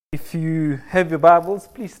If you have your Bibles,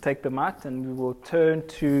 please take them out and we will turn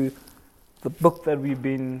to the book that we've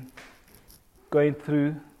been going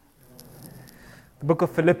through, the book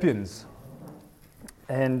of Philippians.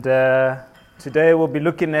 And today we'll be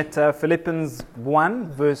looking at Philippians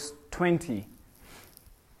 1 verse 20.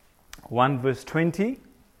 1 verse 20.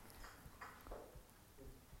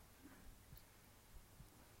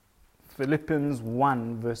 Philippians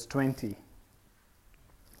 1 verse 20.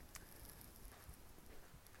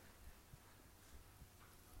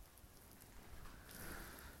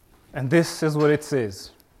 And this is what it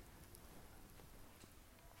says.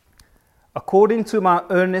 According to my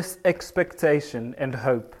earnest expectation and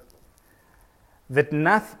hope, that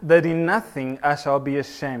in nothing I shall be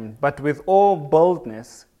ashamed, but with all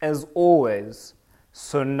boldness, as always,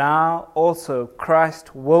 so now also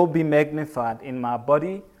Christ will be magnified in my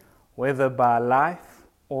body, whether by life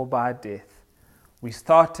or by death. We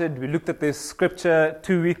looked at this scripture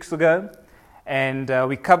 2 weeks ago, and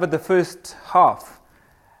we covered the first half.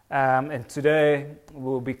 And today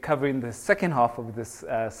we'll be covering the second half of this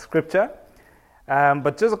scripture.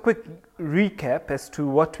 But just a quick recap as to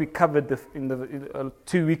what we covered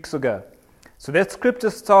 2 weeks ago. So that scripture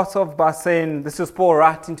starts off by saying, this is Paul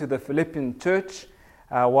writing to the Philippian church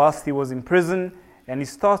whilst he was in prison. And he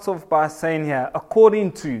starts off by saying here,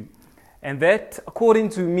 according to. And that according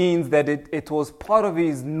to means that it was part of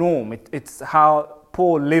his norm. It's how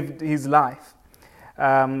Paul lived his life.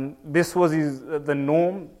 This was the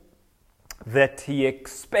norm that he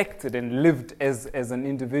expected and lived as an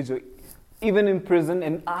individual, even in prison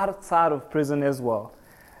and outside of prison as well.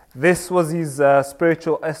 This was his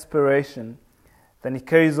spiritual aspiration. Then he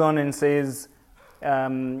carries on and says,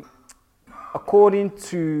 according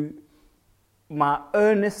to my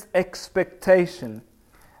earnest expectation.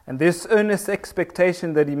 And this earnest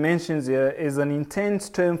expectation that he mentions here is an intense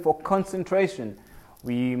term for concentration.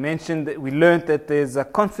 We learned that there's a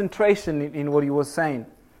concentration in what he was saying.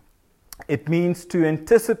 It means to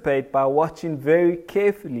anticipate by watching very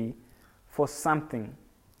carefully for something.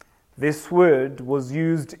 This word was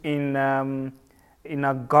used in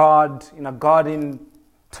a guarding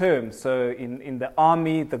term. So in the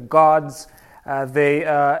army, the guards they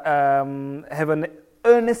have an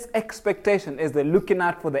earnest expectation as they're looking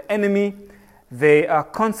out for the enemy. They are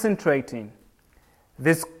concentrating.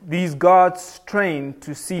 These guards train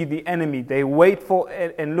to see the enemy. They wait for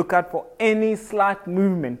and look out for any slight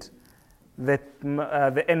movement that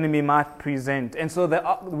the enemy might present. And so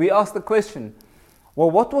we ask the question, well,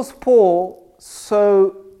 what was Paul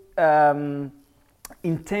so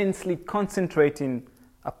intensely concentrating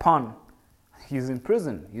upon? He's in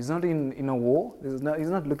prison. He's not in a war. He's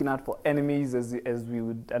not looking out for enemies as we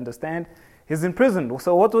would understand. He's in prison.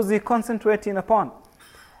 So what was he concentrating upon?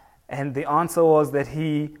 And the answer was that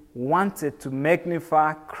he wanted to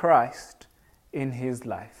magnify Christ in his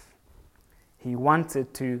life. He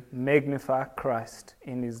wanted to magnify Christ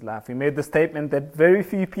in his life. He made the statement that very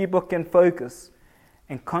few people can focus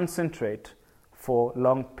and concentrate for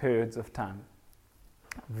long periods of time.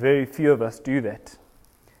 Very few of us do that.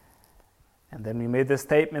 And then we made the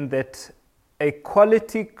statement that a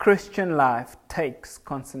quality Christian life takes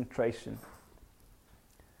concentration.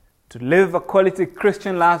 To live a quality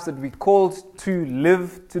Christian life that we're called to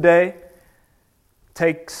live today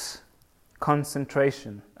takes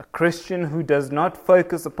concentration. A Christian who does not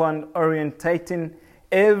focus upon orientating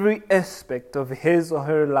every aspect of his or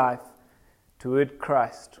her life toward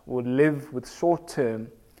Christ will live with short-term,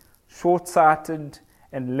 short-sighted,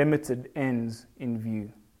 and limited ends in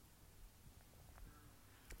view.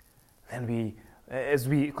 Then as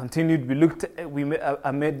we continued,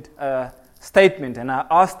 I made a statement, and I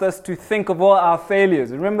asked us to think of all our failures.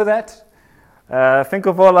 Remember that? Think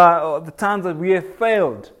of all the times that we have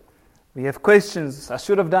failed. We have questions. I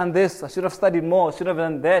should have done this. I should have studied more. I should have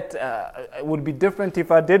done that. It would be different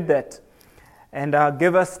if I did that. And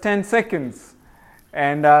give us 10 seconds.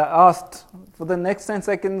 And I asked, for the next 10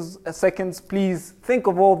 seconds, please think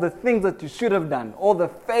of all the things that you should have done, all the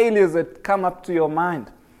failures that come up to your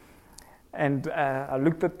mind. And I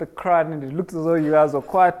looked at the crowd, and it looked as though you guys were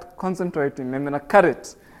quite concentrating. And then I cut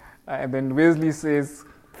it. And then Wesley says,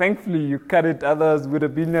 thankfully you cut it, others would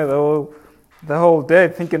have been there the whole day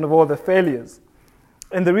thinking of all the failures.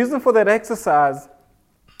 And the reason for that exercise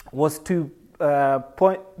was to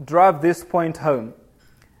drive this point home,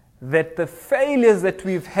 that the failures that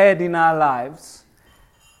we've had in our lives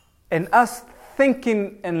and us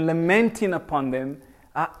thinking and lamenting upon them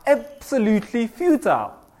are absolutely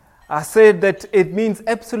futile. I said that it means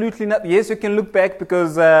absolutely nothing. Yes, you can look back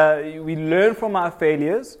because we learn from our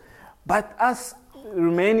failures, but us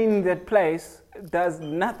remaining in that place does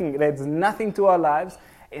nothing. It adds nothing to our lives,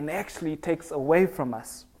 it actually takes away from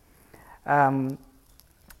us. And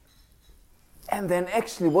then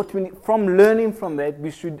actually, from learning from that,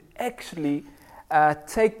 we should actually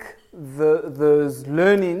take those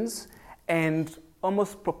learnings and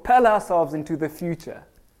almost propel ourselves into the future.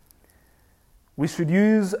 We should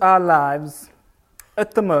use our lives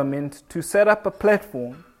at the moment to set up a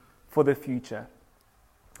platform for the future.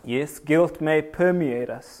 Yes, guilt may permeate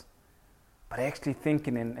us, but actually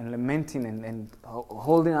thinking and lamenting and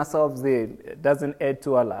holding ourselves there doesn't add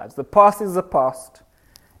to our lives. The past is the past.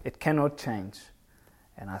 It cannot change.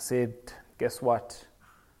 And I said, guess what?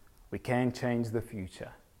 We can change the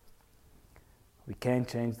future. We can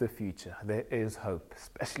change the future. There is hope,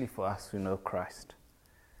 especially for us who know Christ.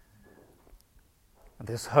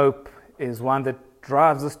 This hope is one that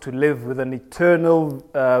drives us to live with an eternal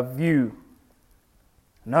view.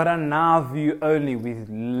 Not a now view only. We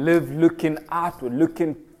live looking outward,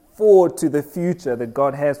 looking forward to the future that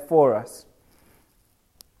God has for us.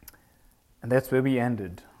 And that's where we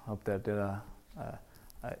ended. I hope that did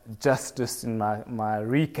justice in my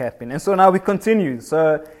recapping. And so now we continue.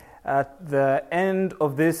 So at the end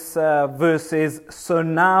of this verse says, so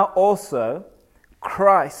now also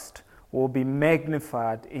Christ will be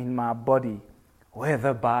magnified in my body,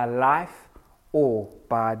 whether by life or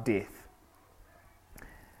by death.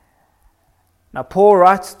 Now Paul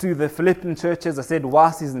writes to the Philippian church, as I said,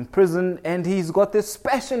 whilst he's in prison, and he's got this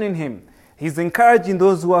passion in him. He's encouraging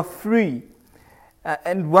those who are free.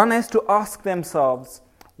 And one has to ask themselves,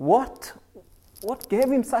 what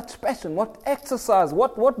gave him such passion? What exercise?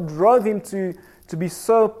 What drove him to be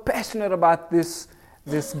so passionate about this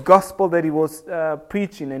gospel that he was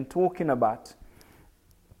preaching and talking about?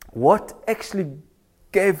 What actually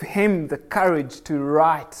gave him the courage to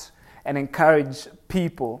write and encourage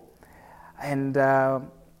people? And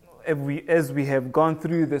as we have gone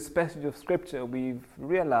through this passage of Scripture, we've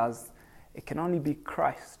realized it can only be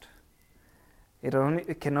Christ.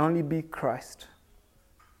 It can only be Christ.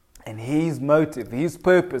 And his motive, his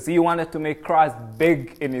purpose, he wanted to make Christ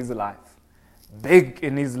big in his life. Big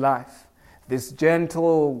in his life. This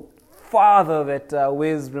gentle Father that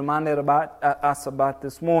Wes reminded us about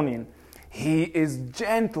this morning. He is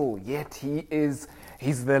gentle, yet he's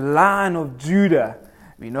the Lion of Judah.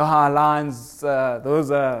 We know how lions, those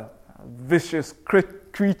are vicious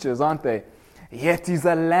creatures, aren't they? Yet he's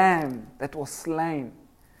a lamb that was slain.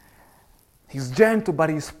 He's gentle, but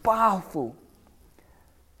he's powerful.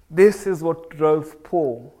 This is what drove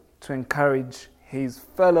Paul to encourage his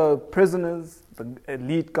fellow prisoners, the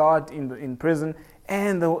elite guard in prison,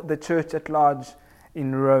 and the church at large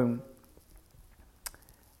in Rome.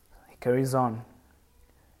 He carries on.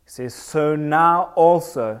 He says, so now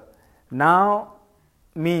also. Now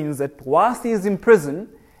means that whilst he is in prison,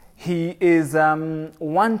 he is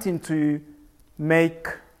wanting to make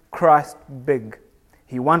Christ big.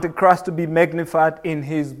 He wanted Christ to be magnified in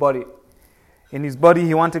his body. In his body,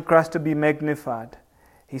 he wanted Christ to be magnified.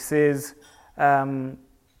 He says, now,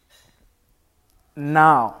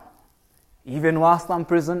 even whilst I'm in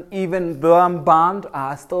prison, even though I'm bound,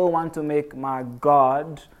 I still want to make my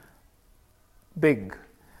God big.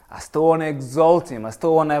 I still want to exalt him. I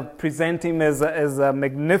still want to present him as a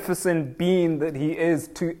magnificent being that he is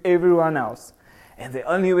to everyone else. And the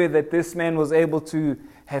only way that this man was able to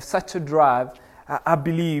have such a drive, I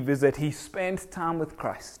believe, is that he spent time with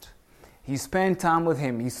Christ. He spent time with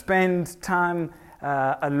him. He spent time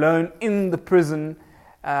alone in the prison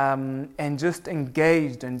and just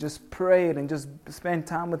engaged and just prayed and just spent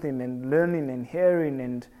time with him and learning and hearing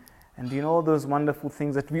and doing all those wonderful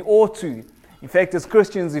things that we ought to. In fact, as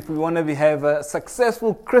Christians, if we want to have a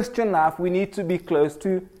successful Christian life, we need to be close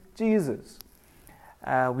to Jesus.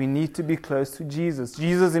 We need to be close to Jesus.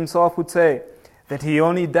 Jesus himself would say that he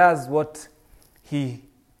only does what he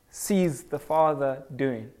sees the Father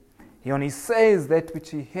doing. He only says that which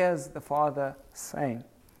he hears the Father saying.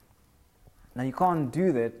 Now you can't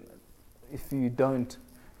do that if you're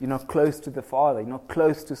not close to the Father, you're not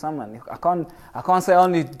close to someone. I can't say I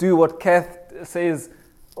only do what Kath says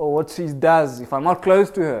or what she does if I'm not close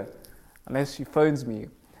to her, unless she phones me.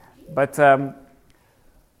 But you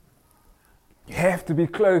have to be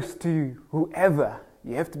close to whoever.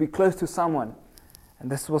 You have to be close to someone.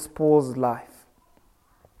 And this was Paul's life.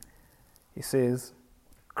 He says,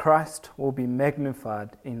 Christ will be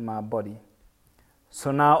magnified in my body.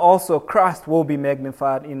 So now also Christ will be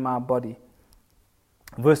magnified in my body.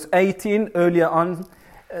 Verse 18 earlier on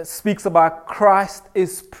speaks about Christ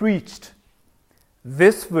is preached.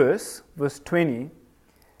 This verse 20,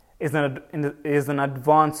 is an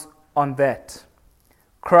advance on that.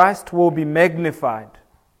 Christ will be magnified.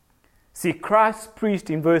 See, Christ preached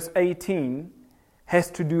in verse 18 has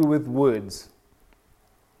to do with words.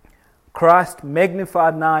 Christ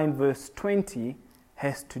magnified now in verse 20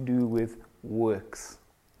 has to do with works.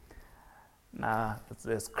 Now,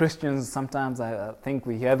 as Christians, sometimes I think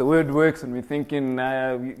we hear the word works and we're thinking,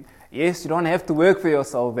 yes, you don't have to work for your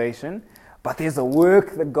salvation, but there's a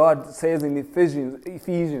work that God says in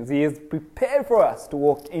Ephesians He has prepared for us to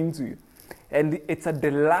walk into. And it's a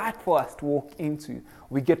delight for us to walk into.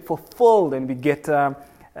 We get fulfilled and we get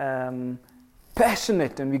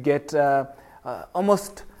passionate and we get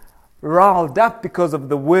almost riled up because of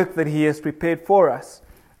the work that He has prepared for us.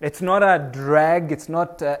 It's not a drag, it's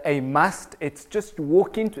not a must, it's just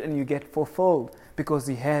walk into it and you get fulfilled because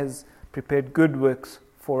He has prepared good works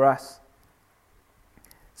for us.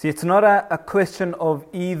 See, it's not a question of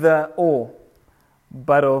either or,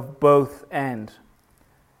 but of both and.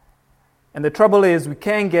 And the trouble is we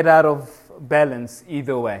can't get out of balance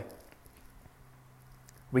either way.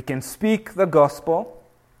 We can speak the gospel,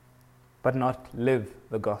 but not live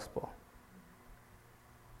the gospel.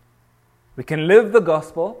 We can live the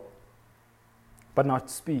gospel, but not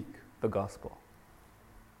speak the gospel.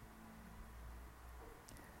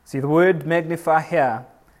 See, the word magnify here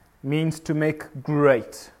means to make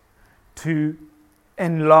great, to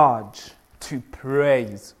enlarge, to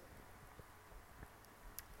praise.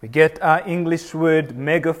 We get our English word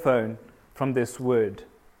megaphone from this word.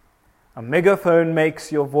 A megaphone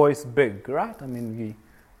makes your voice big, right? I mean,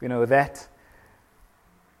 we know that.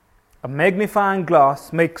 A magnifying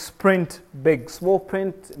glass makes print big. Small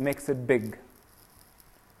print makes it big.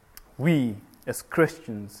 We, as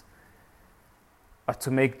Christians, are to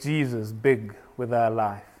make Jesus big with our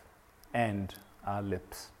life and our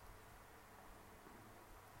lips.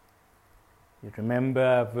 You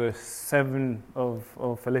remember verse 7 of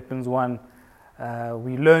Philippians 1.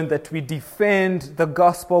 We learned that we defend the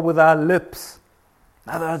gospel with our lips.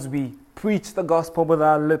 In other words, we preach the gospel with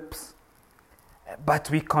our lips. But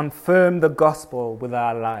we confirm the gospel with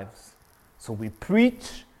our lives. So we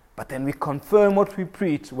preach, but then we confirm what we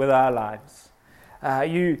preach with our lives.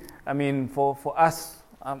 For us,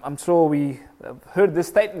 I'm sure we have heard this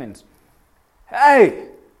statement. Hey,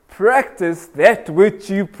 practice that which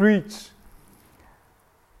you preach.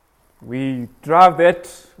 We drive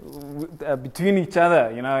that between each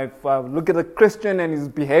other. You know, if I look at a Christian and he's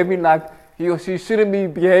behaving like he or she shouldn't be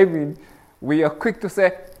behaving, we are quick to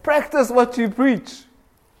say, practice what you preach.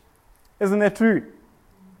 Isn't that true?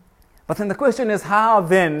 But then the question is, how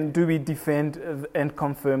then do we defend and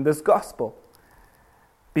confirm this gospel?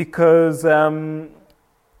 Because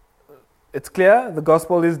it's clear the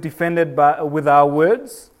gospel is defended with our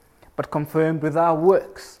words, but confirmed with our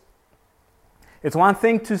works. It's one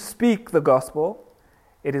thing to speak the gospel,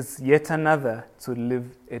 it is yet another to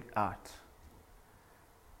live it out.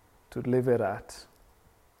 To live it out.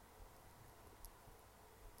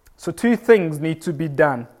 So two things need to be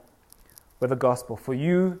done with the gospel. For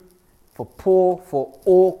you, for Paul, for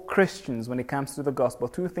all Christians when it comes to the gospel.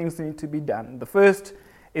 Two things need to be done. The first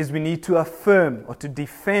is we need to affirm or to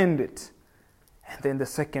defend it. And then the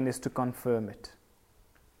second is to confirm it.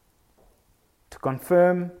 To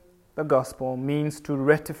confirm the gospel means to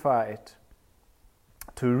ratify it,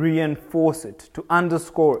 to reinforce it, to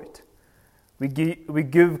underscore it. We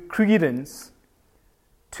give credence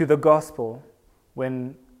to the gospel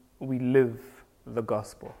when we live the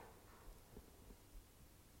gospel.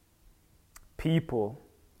 People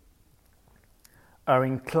are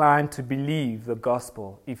inclined to believe the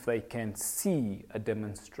gospel if they can see a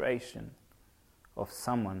demonstration of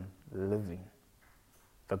someone living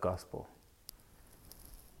the gospel.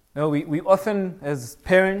 No, we often, as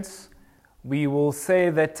parents, we will say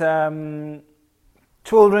that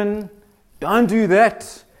children, don't do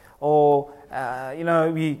that. Or,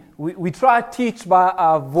 we try to teach by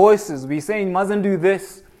our voices. We say you mustn't do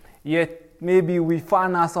this, yet maybe we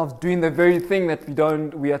find ourselves doing the very thing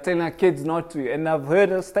that we are telling our kids not to. And I've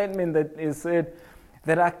heard a statement that is said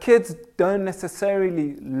that our kids don't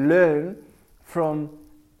necessarily learn from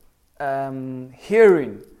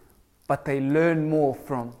hearing, but they learn more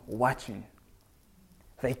from watching.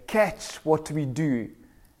 They catch what we do,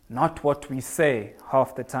 not what we say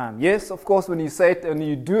half the time. Yes, of course, when you say it and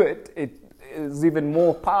you do it, it is even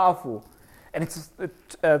more powerful. And it's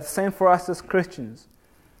the same for us as Christians.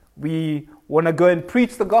 We want to go and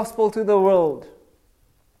preach the gospel to the world,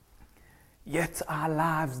 yet our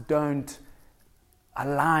lives don't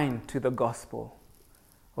align to the gospel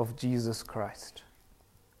of Jesus Christ.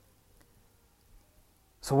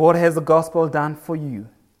 So what has the gospel done for you?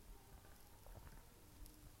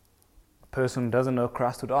 A person who doesn't know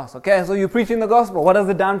Christ would ask, okay, so you're preaching the gospel. What has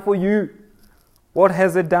it done for you? What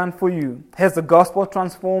has it done for you? Has the gospel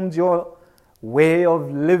transformed your way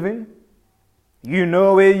of living. You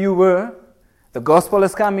know where you were. The gospel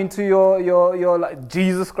has come into your life.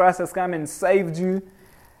 Jesus Christ has come and saved you.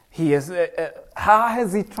 He has. How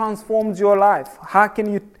has He transformed your life? How can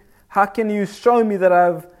you show me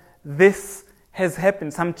that this has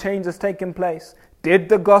happened? Some change has taken place. Did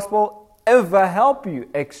the gospel ever help you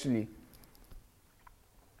actually?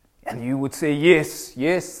 And you would say, yes,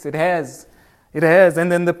 it has. It has.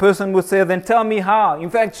 And then the person would say, then tell me how. In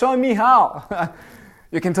fact, show me how.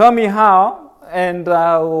 You can tell me how, and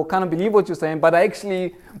I will kind of believe what you're saying. But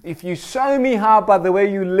actually, if you show me how by the way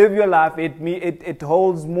you live your life, it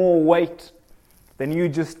holds more weight than you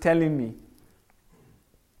just telling me.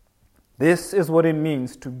 This is what it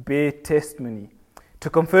means to bear testimony. To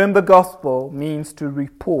confirm the gospel means to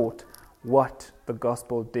report what the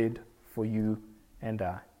gospel did for you and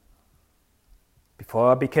I.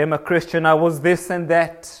 Before I became a Christian, I was this and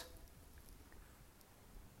that.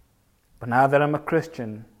 But now that I'm a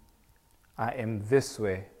Christian, I am this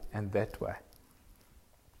way and that way.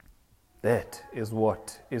 That is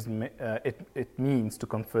what it means to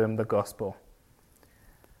confirm the gospel.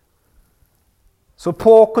 So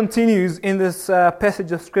Paul continues in this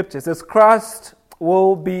passage of Scripture. It says, Christ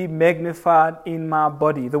will be magnified in my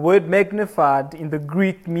body. The word magnified in the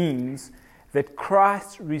Greek means that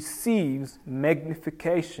Christ receives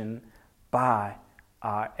magnification by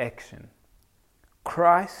our action.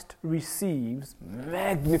 Christ receives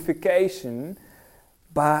magnification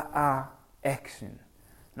by our action.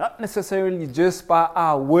 Not necessarily just by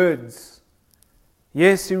our words.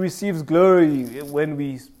 Yes, He receives glory when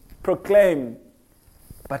we proclaim.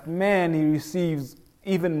 But man, He receives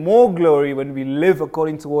even more glory when we live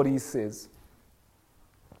according to what He says.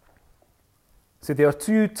 So there are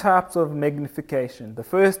two types of magnification. The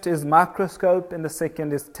first is microscope and the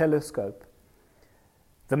second is telescope.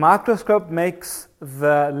 The microscope makes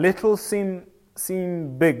the little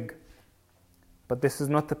seem big, but this is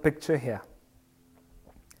not the picture here.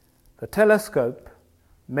 The telescope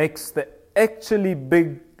makes the actually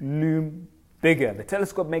big loom bigger. The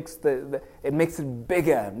telescope makes it makes it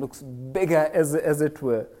bigger, looks bigger as it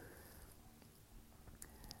were.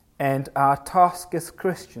 And our task as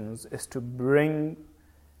Christians is to bring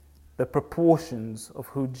the proportions of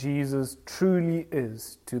who Jesus truly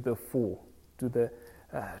is to the fore,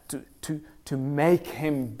 to make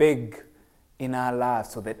Him big in our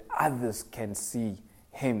lives so that others can see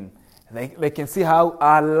Him. They can see how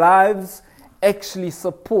our lives actually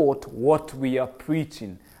support what we are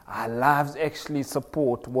preaching. Our lives actually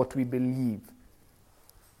support what we believe.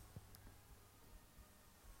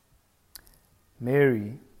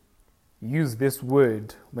 Mary used this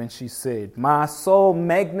word when she said, my soul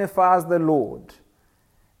magnifies the Lord,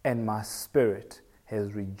 and my spirit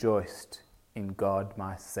has rejoiced in God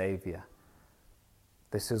my Savior.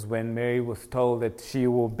 This is when Mary was told that she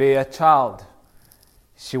will bear a child.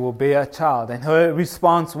 She will bear a child. And her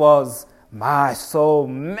response was, my soul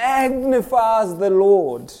magnifies the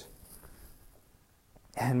Lord,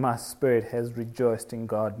 and my spirit has rejoiced in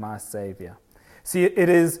God my Savior. See, it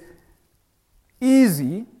is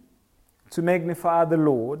easy to magnify the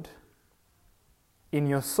Lord in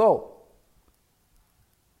your soul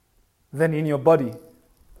than in your body.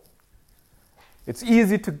 It's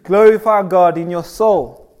easy to glorify God in your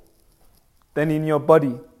soul than in your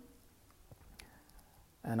body.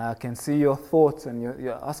 And I can see your thoughts, and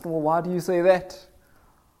you're asking, well, why do you say that?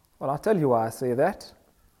 Well, I'll tell you why I say that.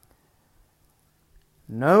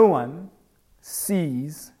 No one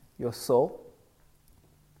sees your soul,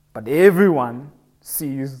 but everyone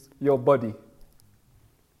sees your body.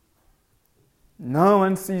 No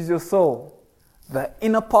one sees your soul. The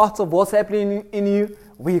inner parts of what's happening in you,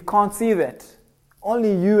 we can't see that.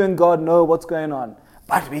 Only you and God know what's going on.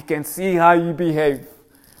 But we can see how you behave.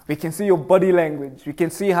 We can see your body language. We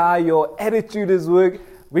can see how your attitude is working.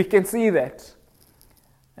 We can see that.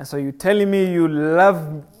 And so you're telling me you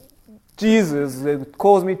love Jesus. It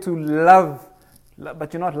calls me to love,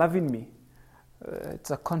 but you're not loving me.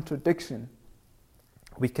 It's a contradiction.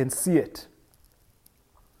 We can see it.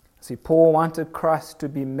 See, Paul wanted Christ to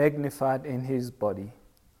be magnified in his body.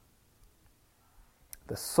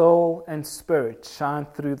 The soul and spirit shine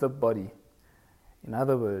through the body. In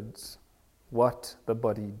other words, what the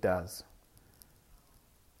body does.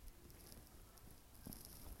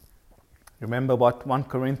 Remember what 1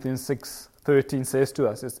 Corinthians 6:13 says to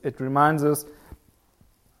us. It reminds us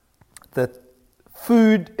that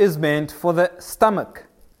food is meant for the stomach,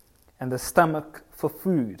 and the stomach for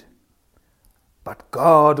food. But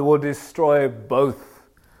God will destroy both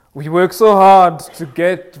We work so hard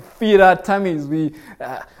to feed our tummies. We've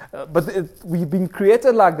been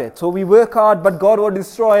created like that. So we work hard, but God will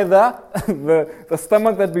destroy the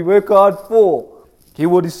stomach that we work hard for. He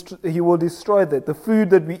will destroy that. The food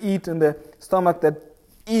that we eat and the stomach that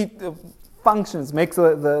functions, makes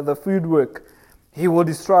the food work. He will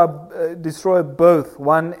destroy both,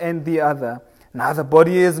 one and the other. Now the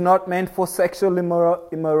body is not meant for sexual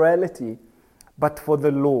immorality, but for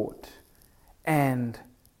the Lord. And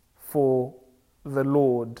for the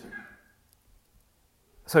Lord.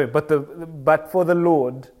 But for the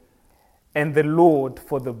Lord, and the Lord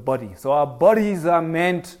for the body. So our bodies are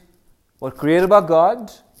were created by God,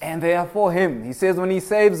 and they are for Him. He says when He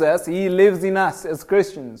saves us, He lives in us as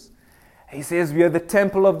Christians. He says we are the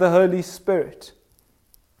temple of the Holy Spirit.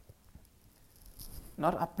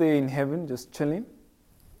 Not up there in heaven, just chilling,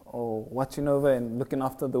 or watching over and looking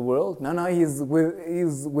after the world. No, He's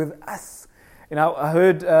with us. I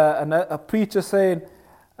heard a preacher saying,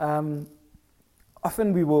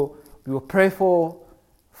 often we will pray for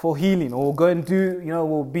healing, or go and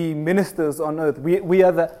we'll be ministers on earth. We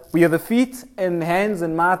are the feet and hands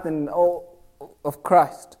and mouth and all of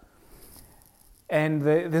Christ. And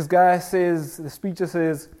this guy says, the preacher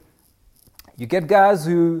says, you get guys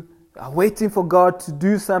who are waiting for God to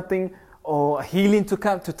do something or healing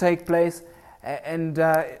to take place, and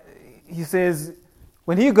he says,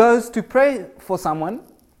 when he goes to pray for someone,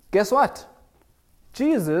 guess what?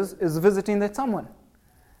 Jesus is visiting that someone.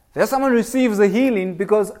 That someone receives a healing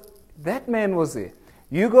because that man was there.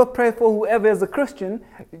 You go pray for whoever is a Christian,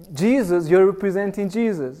 Jesus, you're representing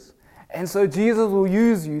Jesus. And so Jesus will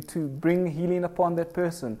use you to bring healing upon that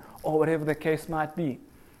person, or whatever the case might be.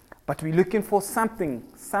 But we're looking for something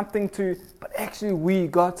but actually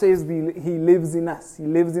God says He lives in us. He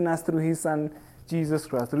lives in us through His Son, Jesus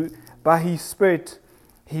Christ. By His Spirit,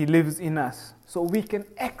 He lives in us. So we can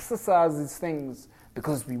exercise these things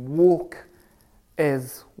because we walk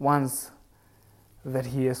as ones that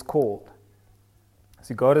He has called.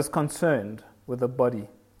 See, God is concerned with the body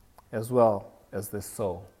as well as the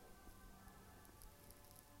soul.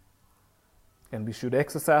 And we should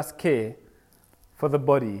exercise care for the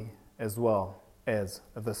body as well as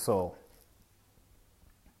the soul.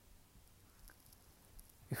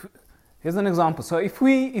 Here's an example. So if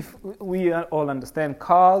we all understand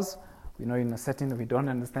cars, we know in a setting that we don't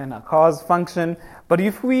understand how cars function, but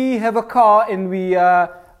if we have a car and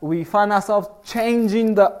we find ourselves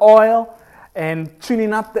changing the oil and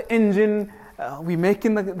tuning up the engine, we're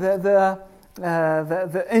making the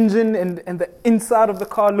engine and the inside of the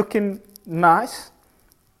car looking nice,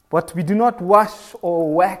 but we do not wash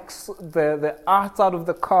or wax the outside of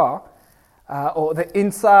the car, or the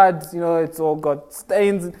inside, it's all got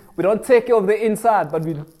stains. We don't take care of the inside, but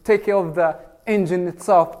we take care of the engine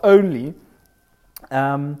itself only,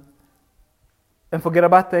 and forget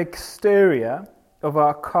about the exterior of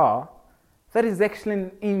our car. That is actually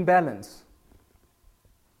an imbalance.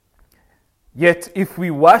 Yet if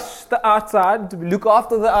we wash the outside, we look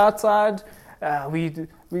after the outside, we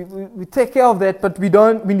take care of that, but we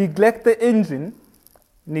neglect the engine,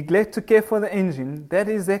 neglect to care for the engine, that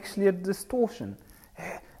is actually a distortion.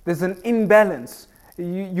 There's an imbalance.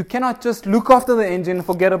 You cannot just look after the engine and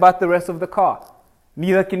forget about the rest of the car.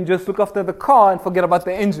 Neither can you just look after the car and forget about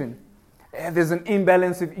the engine. There's an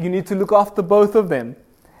imbalance. You need to look after both of them.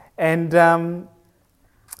 And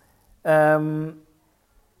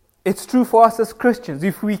it's true for us as Christians.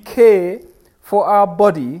 If we care for our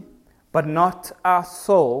body, but not our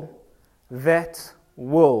soul, that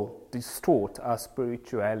will distort our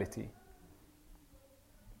spirituality.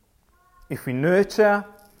 If we nurture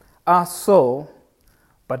our soul,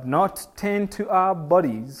 but not tend to our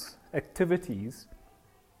body's activities,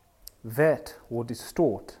 that will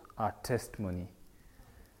distort our testimony.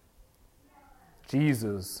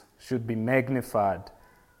 Jesus should be magnified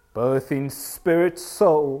both in spirit,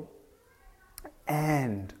 soul,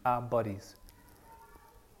 and our bodies.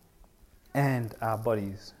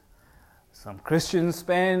 Some Christians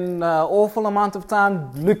spend an awful amount of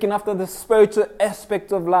time looking after the spiritual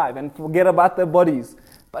aspect of life and forget about their bodies.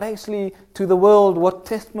 But actually, to the world, what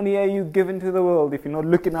testimony are you giving to the world if you're not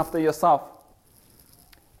looking after yourself?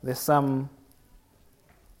 There's some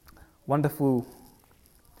wonderful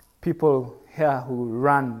people here who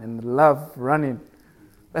run and love running.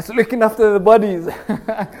 That's looking after the bodies.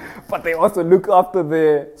 But they also look after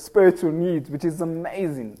their spiritual needs, which is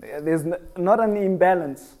amazing. There's not an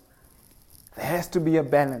imbalance. There has to be a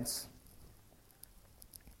balance.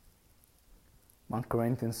 1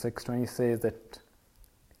 Corinthians 6:20 says that,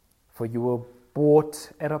 "For you were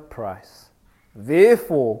bought at a price.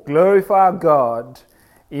 Therefore glorify God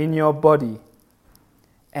in your body.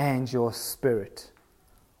 and your spirit,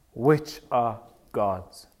 which are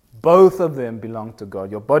God's. Both of them belong to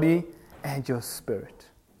God, your body and your spirit.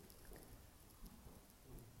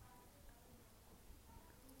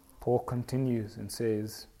 Paul continues and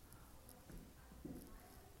says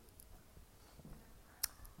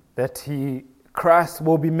that Christ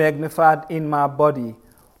will be magnified in my body,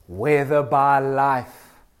 whether by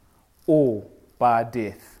life or by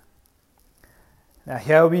death. Now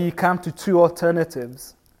here we come to two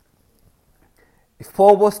alternatives. If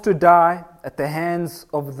Paul was to die at the hands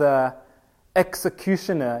of the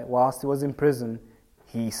executioner whilst he was in prison,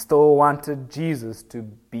 he still wanted Jesus to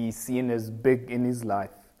be seen as big in his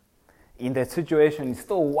life. In that situation, he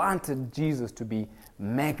still wanted Jesus to be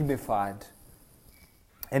magnified.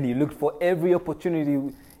 And he looked for every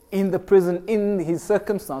opportunity in the prison, in his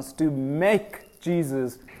circumstance, to make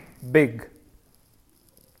Jesus big.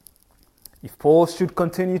 If Paul should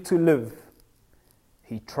continue to live,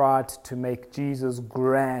 he tried to make Jesus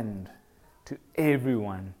grand to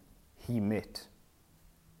everyone he met.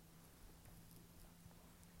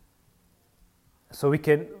 So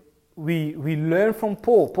we learn from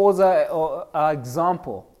Paul. Paul's our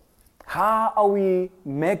example. How are we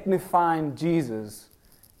magnifying Jesus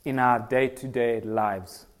in our day-to-day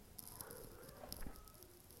lives?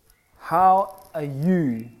 How are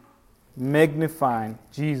you magnifying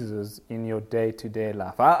Jesus in your day-to-day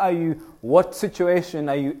life? What situation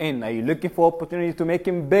are you in? Are you looking for opportunity to make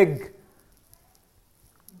him big?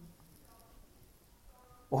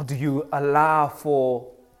 Or do you allow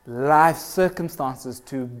for life circumstances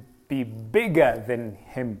to be bigger than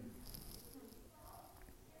him?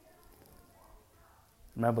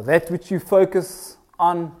 Remember, that which you focus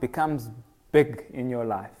on becomes big in your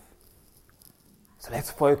life. So let's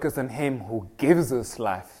focus on him who gives us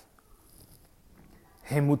life.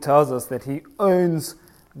 Him who tells us that he owns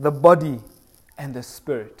the body and the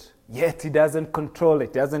spirit. Yet he doesn't control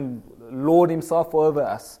it, doesn't lord himself over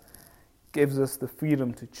us. Gives us the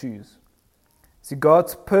freedom to choose. See,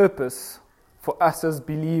 God's purpose for us as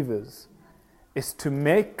believers is to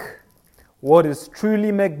make what is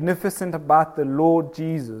truly magnificent about the Lord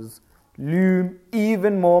Jesus loom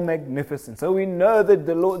even more magnificent. So we know that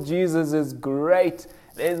the Lord Jesus is great.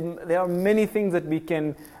 There are many things that we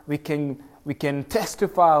can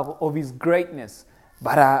testify of his greatness.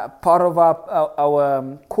 But part of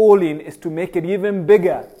our calling is to make it even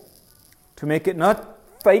bigger. To make it not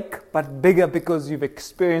fake, but bigger, because you've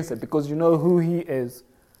experienced it, because you know who he is.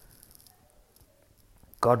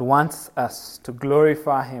 God wants us to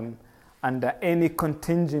glorify him under any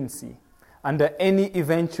contingency, under any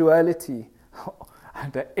eventuality,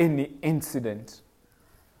 under any incident.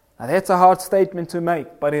 Now that's a hard statement to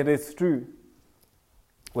make, but it is true.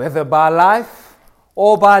 Whether by life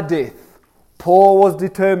or by death, Paul was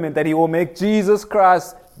determined that he will make Jesus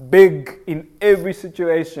Christ big in every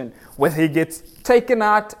situation, whether he gets taken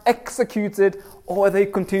out, executed, or whether he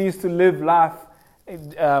continues to live life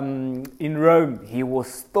in Rome. He was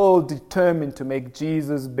still determined to make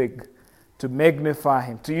Jesus big, to magnify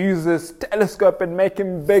him, to use this telescope and make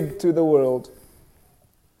him big to the world.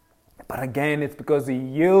 But again, it's because he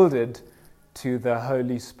yielded to the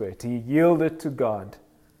Holy Spirit. He yielded to God.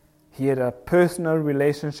 He had a personal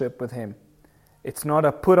relationship with him. It's not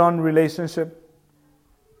a put-on relationship.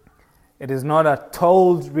 It is not a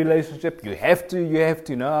told relationship. You have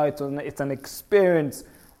to. No, it's an experience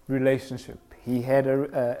relationship. He had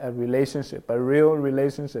a relationship, a real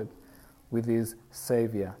relationship with his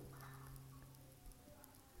Savior.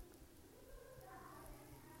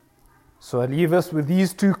 So I leave us with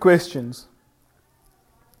these two questions.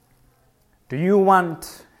 Do you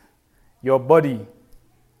want your body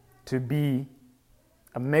to be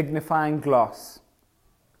a magnifying glass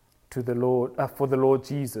to the Lord, for the Lord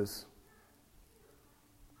Jesus?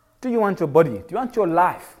 Do you want your body? Do you want your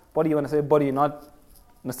life? Body, when I say body, not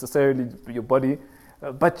necessarily your body,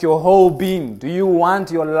 but your whole being. Do you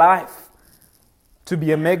want your life to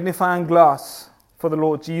be a magnifying glass for the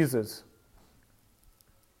Lord Jesus?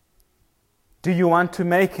 Do you want to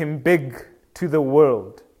make him big to the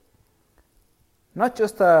world? Not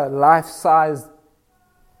just a life-size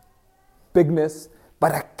bigness,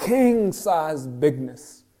 but a king-size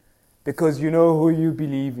bigness. Because you know who you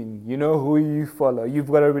believe in. You know who you follow. You've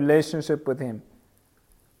got a relationship with him.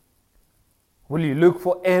 Will you look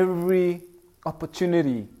for every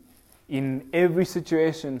opportunity in every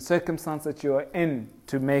situation, circumstance that you are in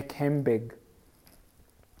to make him big?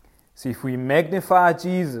 See, if we magnify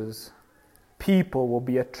Jesus, people will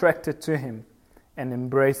be attracted to him and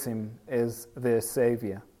embrace him as their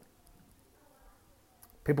Savior.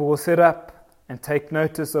 People will sit up and take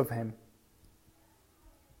notice of him.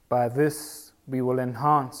 By this, we will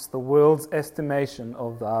enhance the world's estimation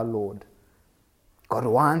of our Lord. God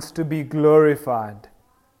wants to be glorified.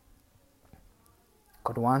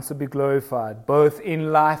 God wants to be glorified both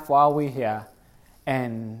in life while we're here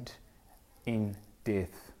and in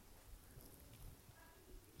death.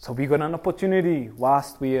 So we got an opportunity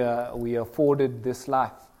whilst we are afforded this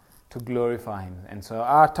life to glorify Him. And so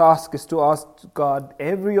our task is to ask God,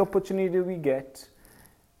 every opportunity we get,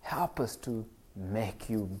 help us to make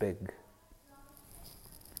you big.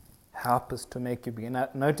 Help us to make you big. And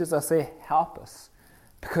notice I say help us,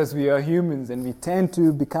 because we are humans and we tend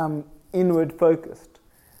to become inward focused.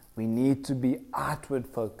 We need to be outward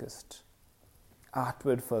focused.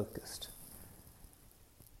 Outward focused.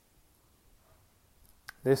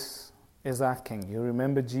 This is our King. You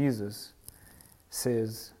remember Jesus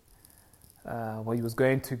says, when he was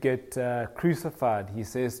going to get crucified, he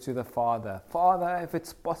says to the Father, Father, if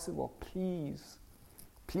it's possible, please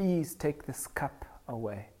take this cup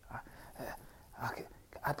away.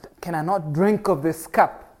 Can I not drink of this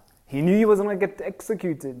cup? He knew he was going to get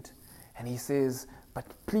executed. And he says, but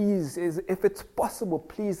please, if it's possible,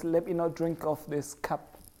 please let me not drink of this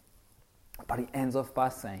cup. But he ends off by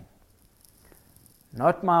saying,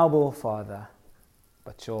 not my will, Father,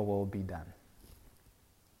 but your will be done.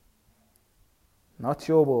 Not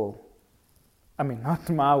your will. Not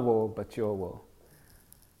my will, but your will.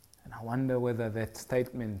 And I wonder whether that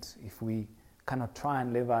statement, if we kind of try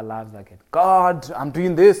and live our lives like it, God, I'm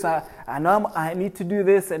doing this, I know I need to do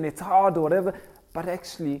this, and it's hard or whatever, but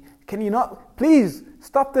actually, can you not, please,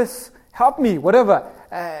 stop this, help me, whatever.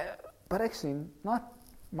 But actually, not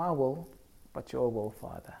my will, but your will,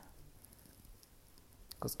 Father.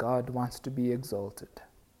 Because God wants to be exalted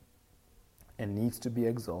and needs to be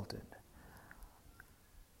exalted.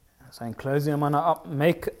 So in closing, I'm going to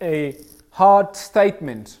make a hard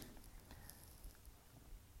statement.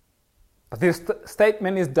 But this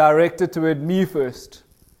statement is directed toward me first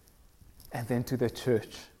and then to the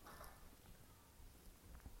church.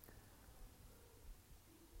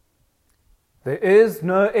 There is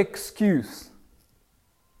no excuse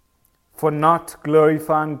for not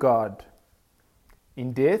glorifying God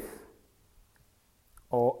in death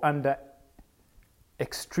or under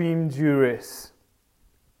extreme duress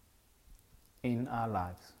in our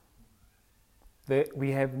lives.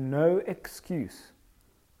 We have no excuse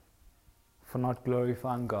for not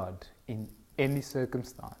glorifying God in any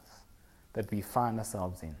circumstance that we find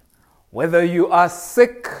ourselves in. Whether you are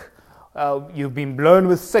sick, you've been blown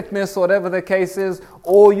with sickness, whatever the case is,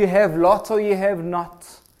 or you have lots or you have not,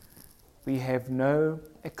 we have no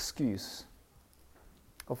excuse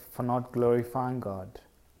for not glorifying God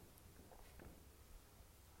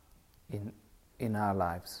in our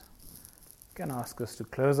lives. I'm going to ask us to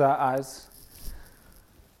close our eyes.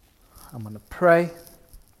 I'm going to pray.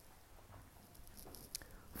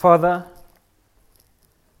 Father,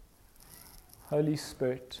 Holy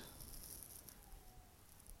Spirit,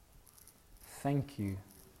 thank you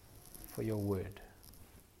for your word.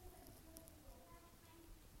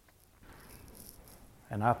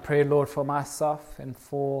 And I pray, Lord, for myself and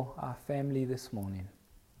for our family this morning,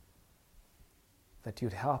 that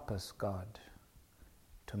you'd help us, God,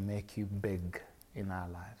 to make you big in our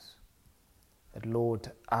lives. That,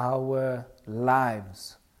 Lord, our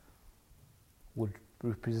lives would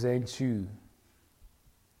represent you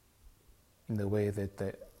in the way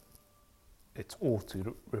that it's ought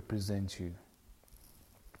to represent you.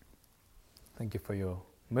 Thank you for your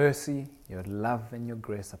mercy, your love, and your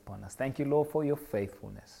grace upon us. Thank you, Lord, for your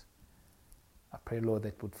faithfulness. I pray, Lord,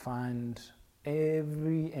 that would find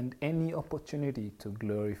every and any opportunity to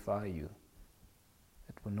glorify you.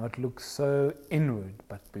 It will not look so inward,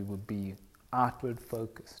 but we will be outward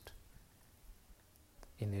focused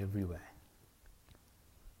in every way.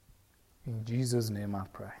 In Jesus' name I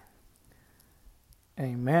pray.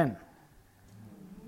 Amen.